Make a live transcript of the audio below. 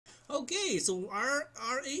Okay, so our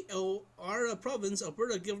province,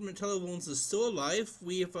 Alberta Government Telephones, is still alive.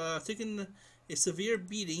 We have taken a severe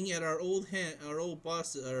beating at our old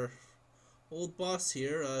boss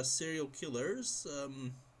here, serial killers.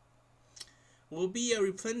 We'll be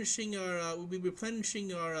replenishing our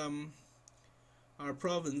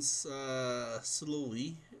province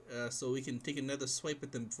slowly, so we can take another swipe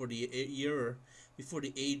at them before before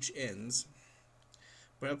the age ends.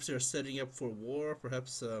 Perhaps they're setting up for war.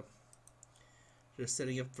 Perhaps they're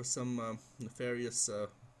setting up for some nefarious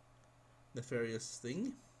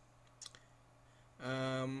thing.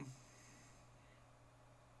 Um,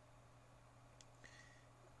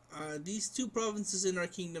 these two provinces in our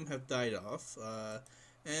kingdom have died off,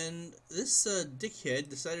 and this dickhead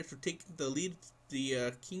decided to take the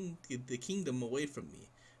kingdom away from me.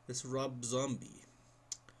 This Rob Zombie.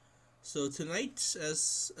 So tonight,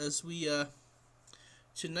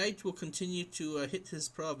 tonight we'll continue to hit his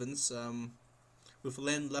province with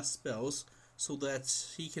landlust spells, so that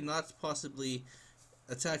he cannot possibly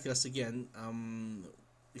attack us again.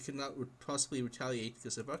 He cannot possibly retaliate,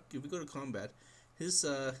 because if we go to combat, his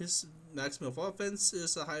maximum of offense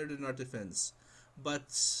is higher than our defense.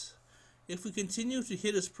 But if we continue to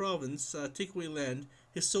hit his province, take away land,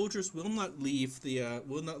 his soldiers will not leave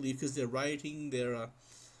because they're rioting.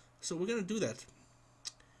 So we're gonna do that.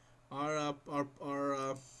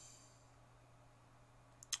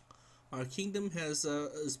 Our kingdom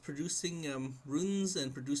is producing runes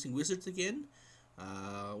and producing wizards again.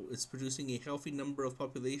 It's producing a healthy number of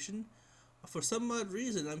population. For some odd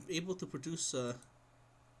reason, I'm able to produce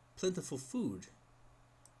plentiful food.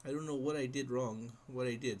 I don't know what I did wrong. But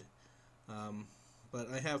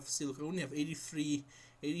I have. See, look, I only have 83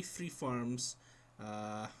 farms,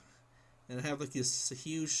 and I have like this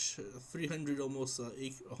huge 300 almost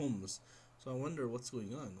homes. So I wonder what's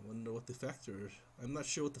going on. I wonder what the factor is. I'm not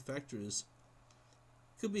sure what the factor is.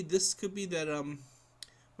 Could be this. Could be that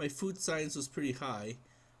my food science was pretty high.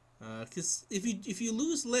 Because if you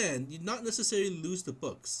lose land, you not necessarily lose the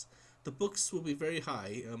books. The books will be very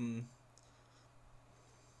high.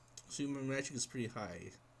 So my magic is pretty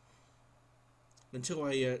high. Until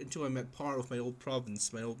I'm at par with my old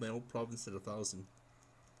province. My old province at 1,000.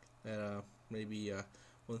 At maybe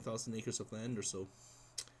 1,000 acres of land or so.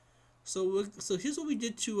 So here's what we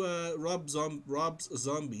did to Rob's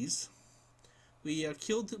zombies. We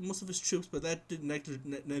killed most of his troops, but that did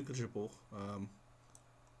negligible.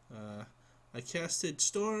 I casted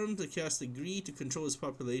storms. I casted greed to control his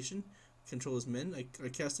population, control his men. I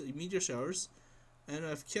casted meteor showers, and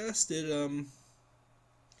I've casted I'm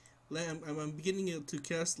beginning to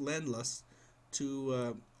cast landlust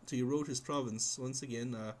to erode his province once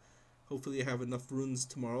again. Hopefully, I have enough runes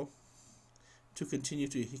tomorrow to continue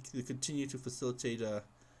to facilitate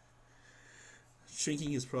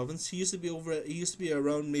shrinking his province. He used to be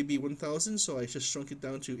around maybe 1,000, so I just shrunk it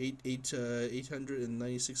down to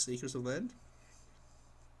 896 acres of land.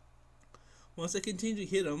 Once I continue to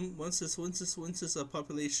hit him, once his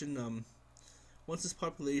population what's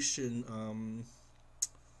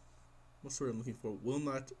the word I'm looking for, will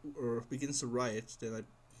not or begins to riot, then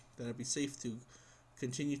I'd be safe to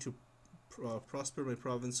continue to prosper my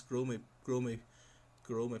province, grow my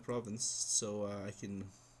province, so I can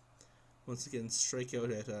once again strike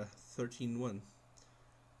out at 13-1.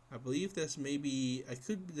 I believe that's maybe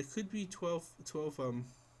there could be 12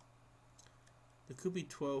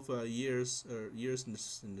 years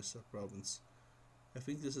in this province. I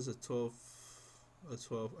think this is a 12. I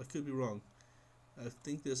could be wrong. I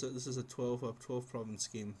think this is a 12 province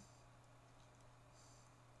game.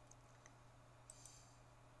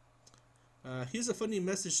 Here's a funny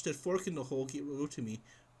message that Fork in the Hole wrote to me,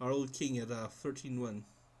 our old king, at 13-1.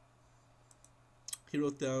 He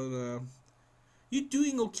wrote down, "You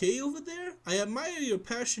doing okay over there? I admire your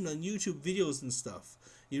passion on YouTube videos and stuff.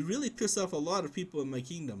 You really piss off a lot of people in my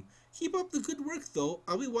kingdom. Keep up the good work, though.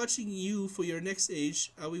 I'll be watching you for your next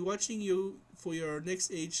age.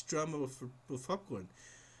 Drama with popcorn.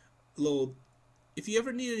 Lol. If you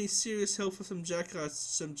ever need any serious help from some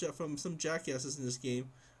jackasses in this game,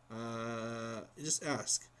 just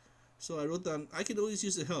ask." So I wrote down, "I could always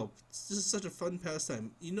use the help. This is such a fun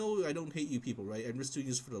pastime. You know I don't hate you people, right? I'm just doing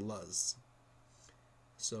this for the luz."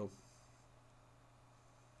 So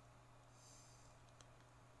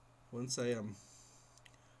once I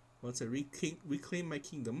reclaim my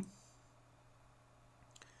kingdom,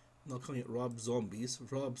 I'm not calling it Rob's Zombies.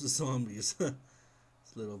 This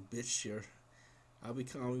little bitch here. I'll be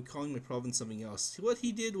calling my province something else. What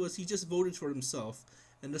he did was he just voted for himself,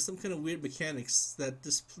 and there's some kind of weird mechanics that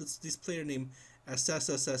this player named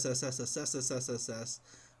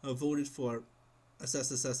voted for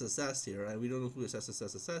Assas here. We don't know who Assas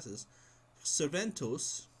is.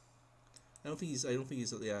 Cervantos. I don't think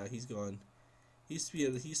he's. Yeah, he's gone. He used to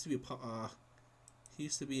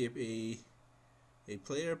be a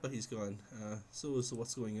player, but he's gone. So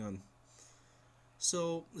what's going on?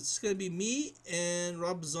 So it's gonna be me and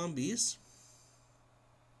Rob Zombies.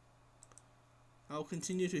 I'll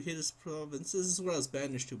continue to hit his province. This is where I was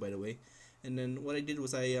banished to, by the way. And then what I did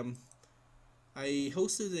was I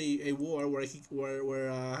hosted a war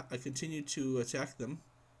where I continued to attack them.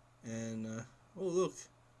 And oh look,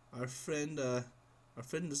 our friend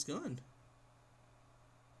is gone.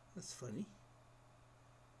 That's funny.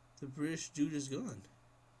 The British dude is gone.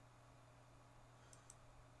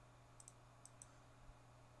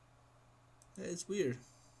 It's weird.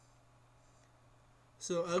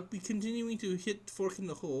 So I'll be continuing to hit Fork in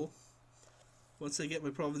the Hole once I get my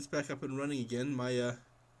province back up and running again.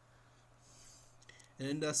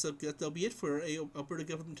 So that'll be it for Alberta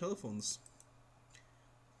government telephones.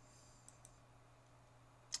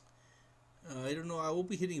 I don't know. I will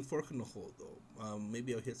be hitting Fork in the Hole though.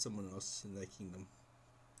 Maybe I'll hit someone else in that kingdom.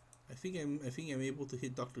 I think I'm able to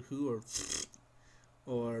hit Doctor Who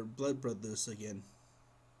or Blood Brothers again.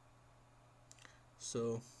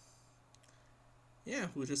 So yeah,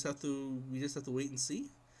 we just have to wait and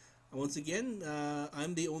see. Once again,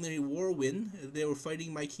 I'm the only war win. They were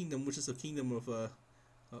fighting my kingdom, which is a kingdom of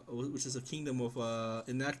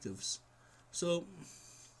inactives. So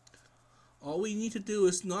all we need to do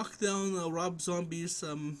is knock down Rob Zombie's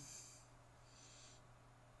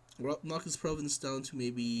knock his province down to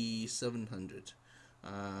maybe 700.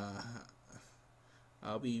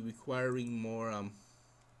 I'll be requiring more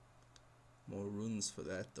runes for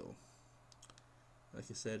that though. Like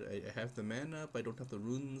I said, I have the mana, but I don't have the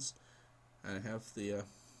runes. I have the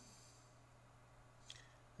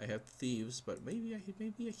thieves, but maybe I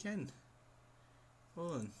can.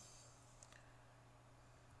 Hold on.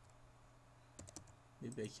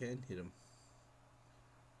 Maybe I can hit him.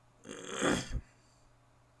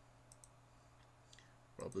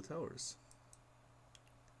 Rob the towers.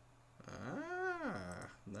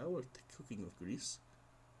 Now we're cooking with grease.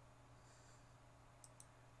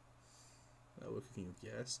 Now we're cooking with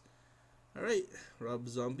gas. Alright, Rob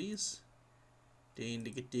Zombies. There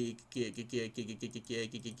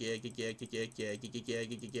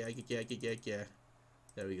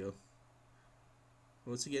we go.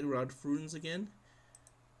 Once again, Rod Fruins again.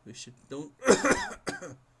 We should don't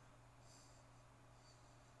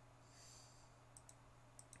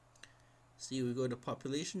see, we go to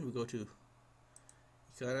population, we go to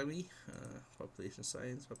economy, population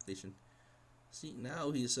science, population. See,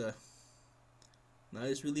 now he's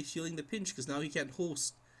really feeling the pinch because now he can't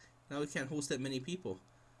host that many people.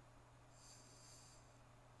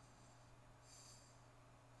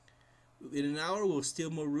 In an hour we'll steal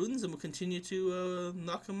more runes and we'll continue to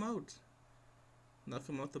knock him out.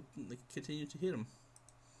 Continue to hit him.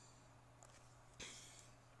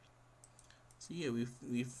 So yeah,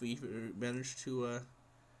 we've managed to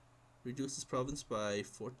reduce this province by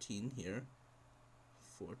 14 here.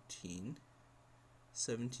 14,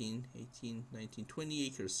 17, 18, 19, 20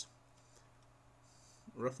 acres.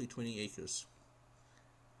 Roughly 20 acres.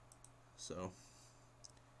 So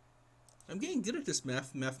I'm getting good at this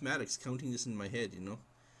mathematics, counting this in my head, you know.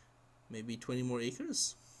 Maybe 20 more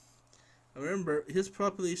acres. Remember, his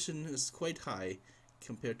population is quite high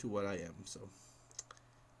compared to what I am. So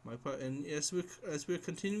and as we're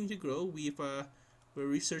continuing to grow, we're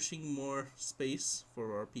researching more space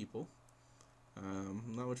for our people.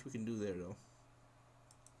 Not much we can do there though.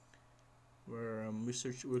 We're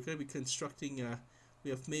going to be constructing.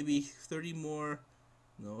 We have maybe 30 more.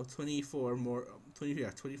 No, 24 more.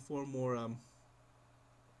 24 more.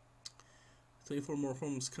 24 more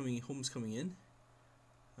homes coming in.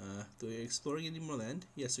 Do we exploring any more land?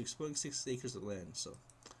 Yes, we're exploring 6 acres of land. So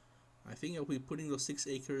I think I'll be putting those 6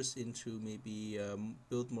 acres into maybe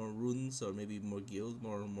build more runes or maybe more guilds,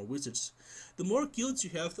 more wizards. The more guilds you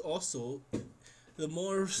have, also, the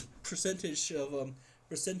more percentage of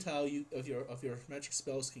percentile of your magic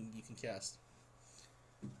spells you can cast.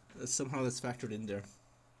 Somehow that's factored in there.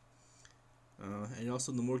 And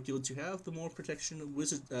also, the more guilds you have, the more protection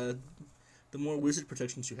the more wizard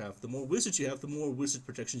protections you have. The more wizards you have, the more wizard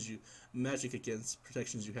protections magic against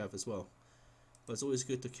protections you have as well. But it's always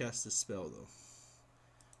good to cast this spell though.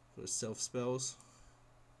 Go to self spells.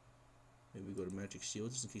 Maybe go to magic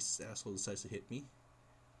shield just in case this asshole decides to hit me.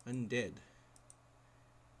 Undead.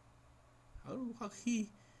 How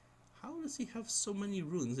does he have so many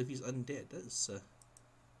runes if he's undead? That is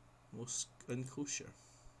most unkosher.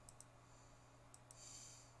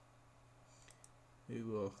 Maybe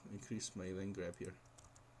we'll increase my land grab here.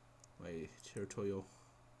 My territorial.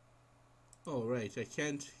 Oh right, I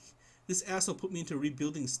can't. This asshole put me into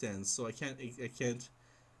rebuilding stance, so I can't. No, I can't.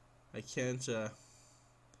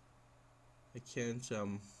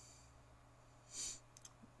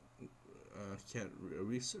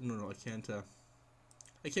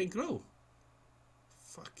 I can't grow.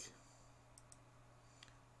 Fuck.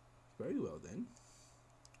 Very well then.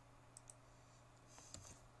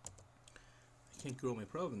 I can't grow my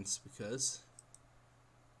province because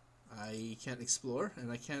I can't explore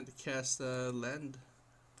and I can't cast land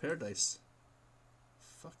paradise.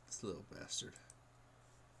 Fuck this little bastard.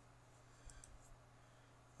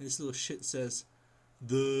 And this little shit says,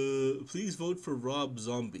 please vote for Rob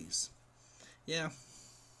Zombies. Yeah,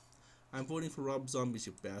 I'm voting for Rob Zombies,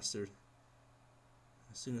 you bastard.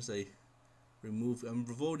 As soon as I'm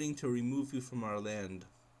voting to remove you from our land.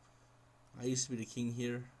 I used to be the king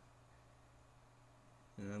here,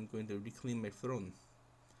 and I'm going to reclaim my throne.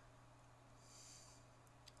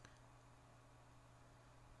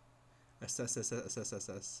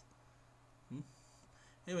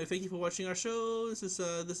 Anyway, thank you for watching our show. This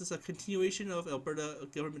is a continuation of Alberta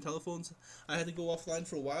government telephones. I had to go offline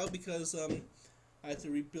for a while because I had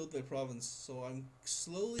to rebuild my province. So I'm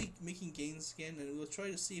slowly making gains again, and we'll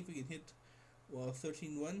try to see if we can hit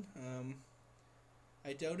 13-1.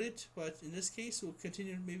 I doubt it, but in this case, we'll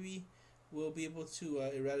continue. Maybe we'll be able to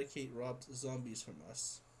eradicate Rob's zombies from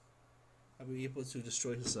us. I'll be able to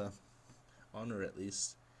destroy his honor at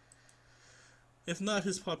least. If not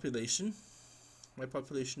his population. My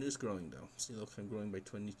population is growing though. See, look, I'm growing by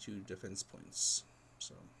 22 defense points.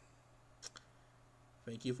 So,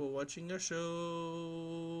 thank you for watching our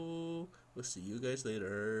show. We'll see you guys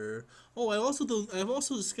later. Oh, I've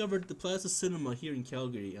also discovered the Plaza Cinema here in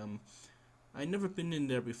Calgary. I've never been in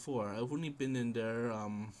there before. I've only been in there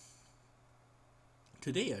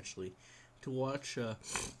today actually to watch. To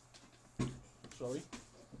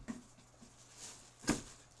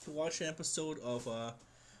watch an episode of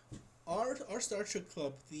our Star Trek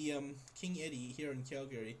club, the King Eddie here in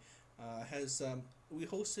Calgary, has we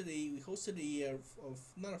hosted a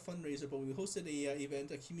not a fundraiser, but we hosted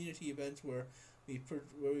a community event where we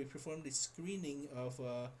performed a screening of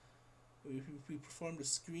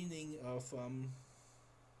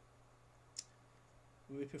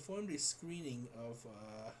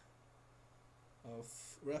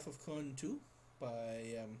Wraith of Khan II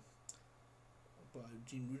by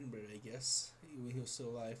Gene Rudenberg, I guess, when he was still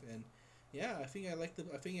alive. And yeah, I think I like the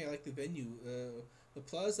venue. The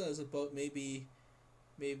plaza is about maybe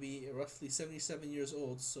roughly 77 years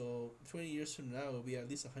old. So 20 years from now, it'll be at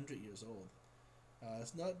least 100 years old.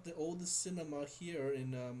 It's not the oldest cinema here in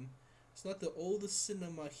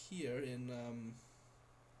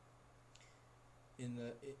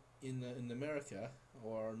in America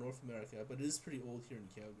or North America, but it is pretty old here in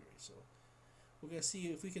Calgary. So we're gonna see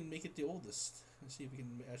if we can make it the oldest, and see if we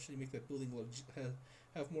can actually make that building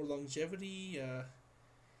have more longevity.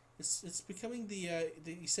 It's becoming the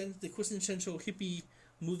quintessential hippie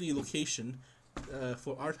movie location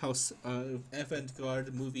for art house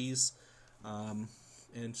avant-garde movies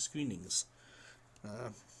and screenings.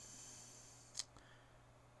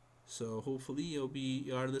 So hopefully it'll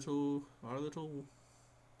be our little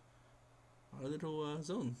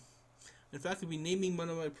zone. In fact, I'll be naming one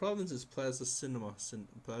of my provinces Plaza Cinema,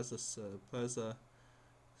 Plaza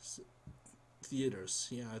Theaters.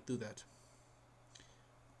 Yeah, I'll do that.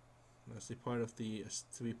 That's to be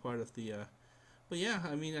part of the. But yeah,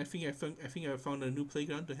 I mean, I think I found a new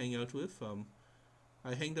playground to hang out with.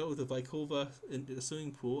 I hanged out with the Vikova in the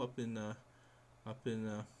swimming pool up in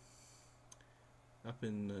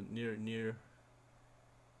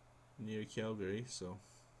near Calgary. So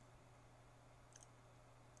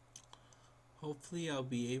hopefully I'll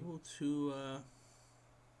be able to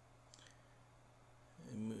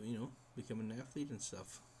become an athlete and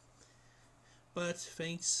stuff. But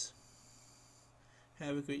thanks.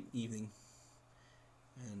 Have a great evening,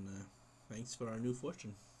 and thanks for our new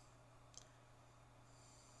fortune.